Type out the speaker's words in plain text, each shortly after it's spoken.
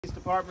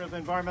Department of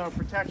Environmental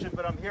Protection,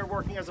 but I'm here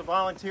working as a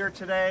volunteer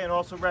today and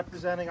also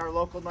representing our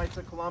local Knights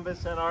of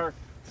Columbus and our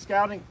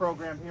scouting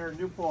program here in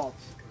New Paltz.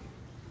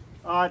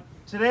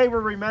 Today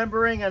we're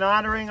remembering and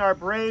honoring our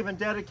brave and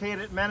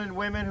dedicated men and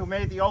women who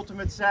made the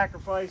ultimate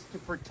sacrifice to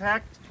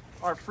protect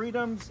our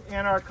freedoms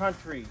and our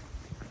country.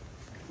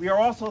 We are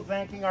also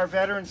thanking our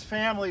veterans'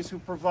 families who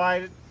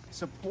provided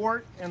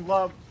support and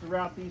love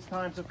throughout these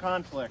times of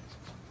conflict.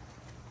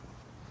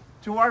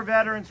 To our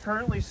veterans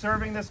currently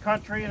serving this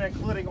country, and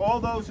including all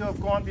those who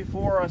have gone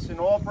before us in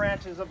all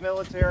branches of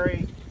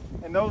military,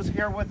 and those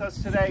here with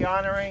us today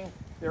honoring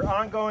their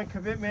ongoing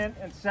commitment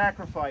and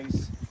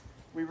sacrifice,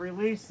 we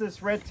release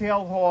this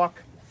red-tailed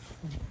hawk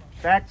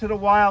back to the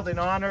wild in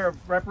honor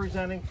of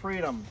representing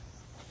freedom.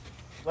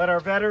 Let our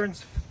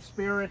veterans'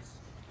 spirits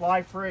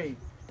fly free.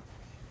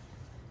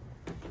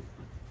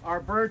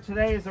 Our bird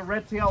today is a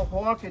red-tailed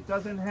hawk. It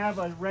doesn't have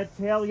a red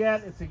tail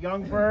yet. It's a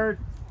young bird.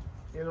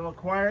 It'll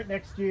acquire it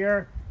next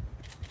year,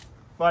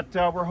 but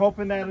we're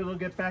hoping that it'll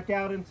get back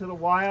out into the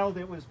wild.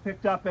 It was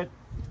picked up at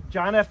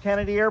John F.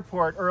 Kennedy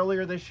Airport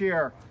earlier this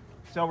year,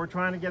 so we're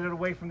trying to get it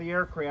away from the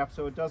aircraft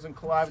so it doesn't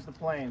collide with the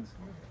planes.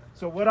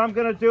 So what I'm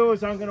going to do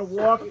is I'm going to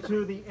walk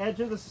to the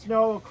edge of the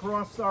snow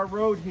across our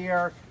road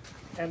here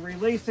and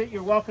release it.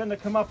 You're welcome to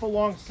come up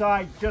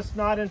alongside, just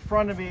not in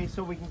front of me,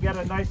 so we can get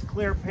a nice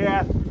clear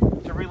path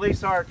to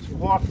release our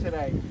hawk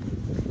today.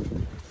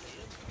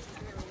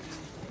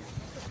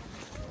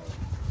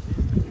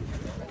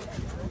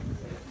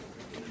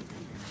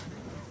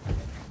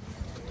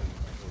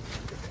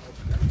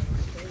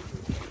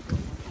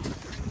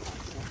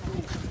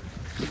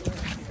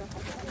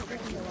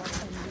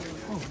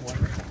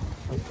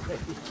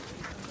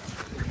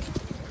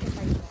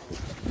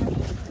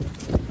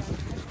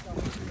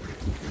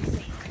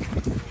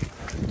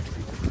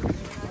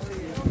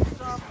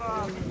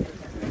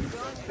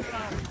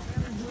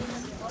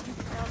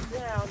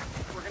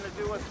 We're going to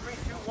do a 3, 2,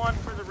 1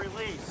 for the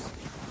release.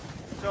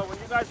 So when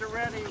you guys are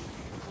ready,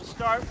 we'll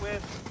start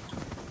with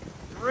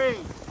 3,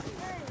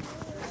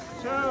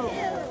 2,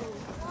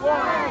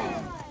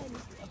 1.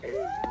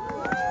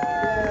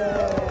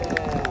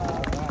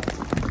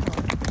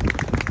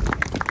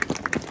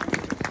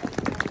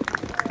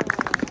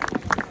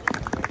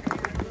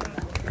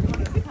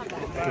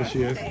 There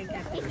she is.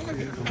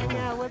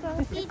 Yeah, with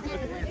us.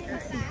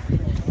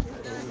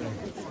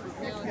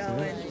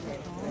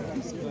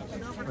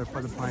 Right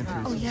by the pine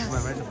trees. Oh, yes.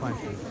 Right by the pine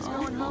trees.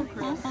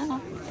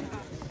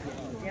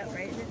 Yeah,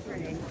 right in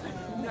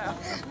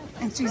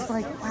front. And she's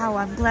like, wow,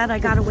 I'm glad I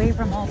got away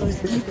from all those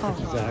people.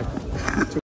 Exactly.